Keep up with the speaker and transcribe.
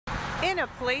in a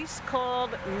place called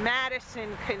Madison,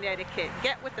 Connecticut.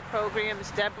 Get with the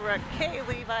programs. Debra K.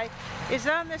 Levi is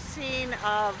on the scene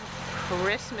of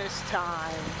Christmas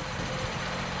time.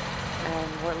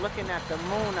 And we're looking at the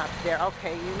moon up there.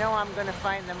 Okay, you know I'm going to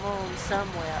find the moon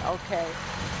somewhere. Okay,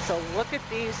 so look at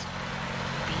these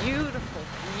beautiful,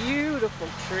 beautiful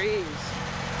trees.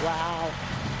 Wow.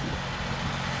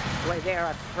 Boy, they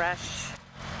are fresh.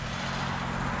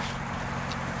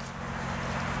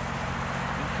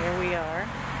 And here we are,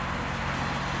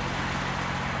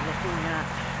 looking at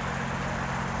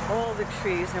all the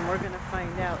trees, and we're going to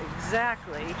find out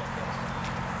exactly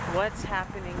what's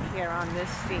happening here on this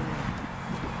scene.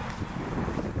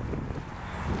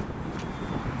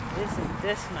 Isn't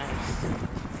this nice?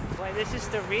 Boy, this is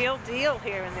the real deal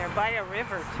here, and they're by a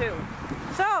river too.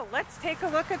 So let's take a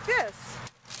look at this.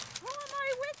 Who am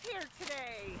I with here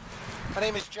today? My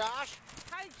name is Josh.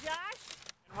 Hi, Josh.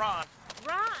 And Ron.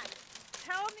 Ron,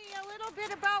 tell me a little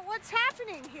bit about what's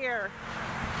happening here.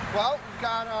 Well, we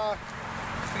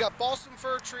got balsam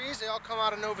fir trees. They all come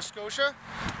out of Nova Scotia.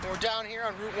 And we're down here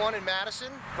on Route 1 in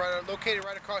Madison, located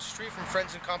right across the street from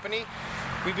Friends and Company.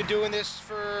 We've been doing this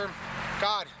for,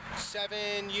 God,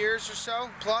 7 years or so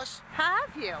plus.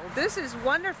 Have you? This is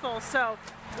wonderful. So,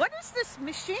 what is this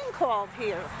machine called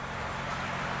here?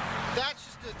 That's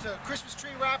just it's a Christmas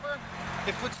tree wrapper.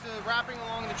 It puts the wrapping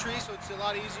along the tree, so it's a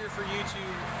lot easier for you to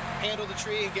handle the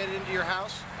tree and get it into your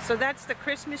house. So that's the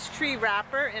Christmas tree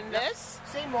wrapper in this?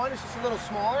 Same one, it's just a little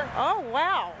smaller. Oh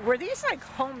wow! Were these like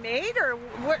homemade or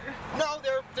what? No,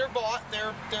 they're bought.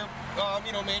 They're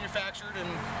you know, manufactured, and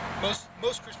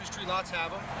most Christmas tree lots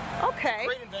have them. Okay.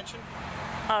 Great invention.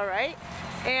 All right.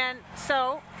 And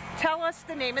so, tell us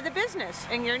the name of the business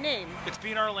and your name. It's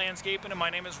B&R Landscaping, and my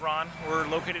name is Ron. We're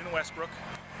located in Westbrook.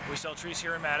 We sell trees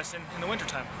here in Madison in the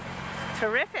wintertime.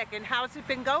 Terrific. And how's it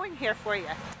been going here for you?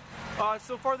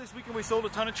 So far this weekend we sold a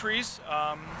ton of trees,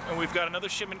 and we've got another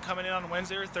shipment coming in on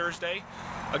Wednesday or Thursday.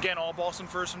 Again, all balsam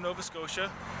firs from Nova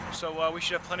Scotia. So we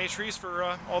should have plenty of trees for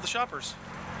all the shoppers.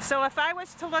 So if I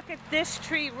was to look at this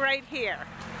tree right here,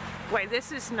 wait,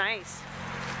 this is nice.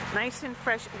 Nice and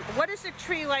fresh. What does a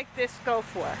tree like this go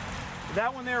for?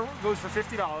 That one there goes for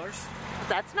 $50.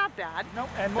 That's not bad. No,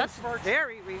 and that's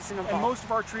very reasonable. And most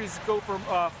of our trees go from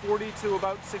 $40 to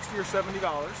about $60 or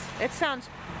 $70. It sounds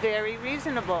very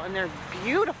reasonable, and they're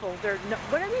beautiful. They're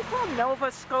what are they called?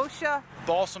 Nova Scotia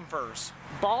balsam firs.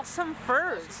 Balsam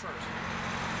firs. Balsam firs.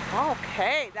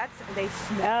 Okay, they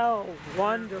smell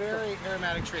wonderful. Very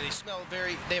aromatic tree.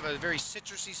 They have a very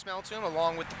citrusy smell to them,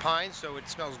 along with the pine, so it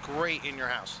smells great in your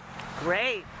house.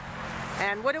 Great.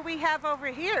 And what do we have over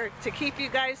here to keep you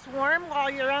guys warm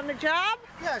while you're on the job?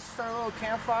 Yeah, it's just our little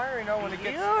campfire, you know, when it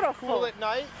gets beautiful cool at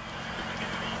night.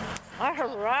 All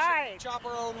right. Chop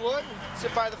our own wood,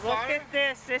 sit by the fire. Look at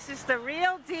this. This is the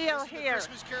real deal Listen here. to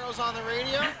Christmas carols on the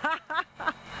radio.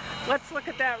 Let's look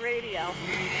at that radio.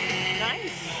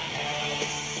 Nice.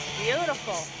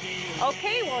 Beautiful.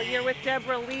 Okay, well, you're with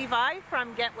Debra Levi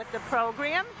from Get With The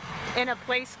Program in a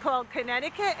place called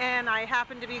Connecticut, and I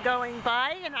happened to be going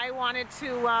by, and I wanted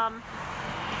to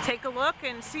take a look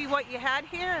and see what you had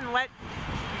here and let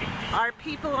our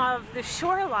people of the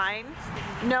Shoreline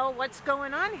know what's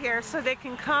going on here so they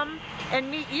can come and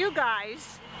meet you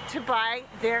guys to buy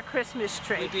their Christmas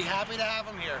tree. We'd be happy to have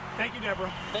them here. Thank you,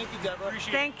 Debra. Thank you, Debra.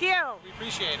 Appreciate Thank it. you. We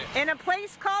appreciate it. In a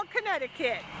place called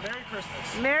Connecticut. Merry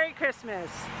Christmas. Merry Christmas.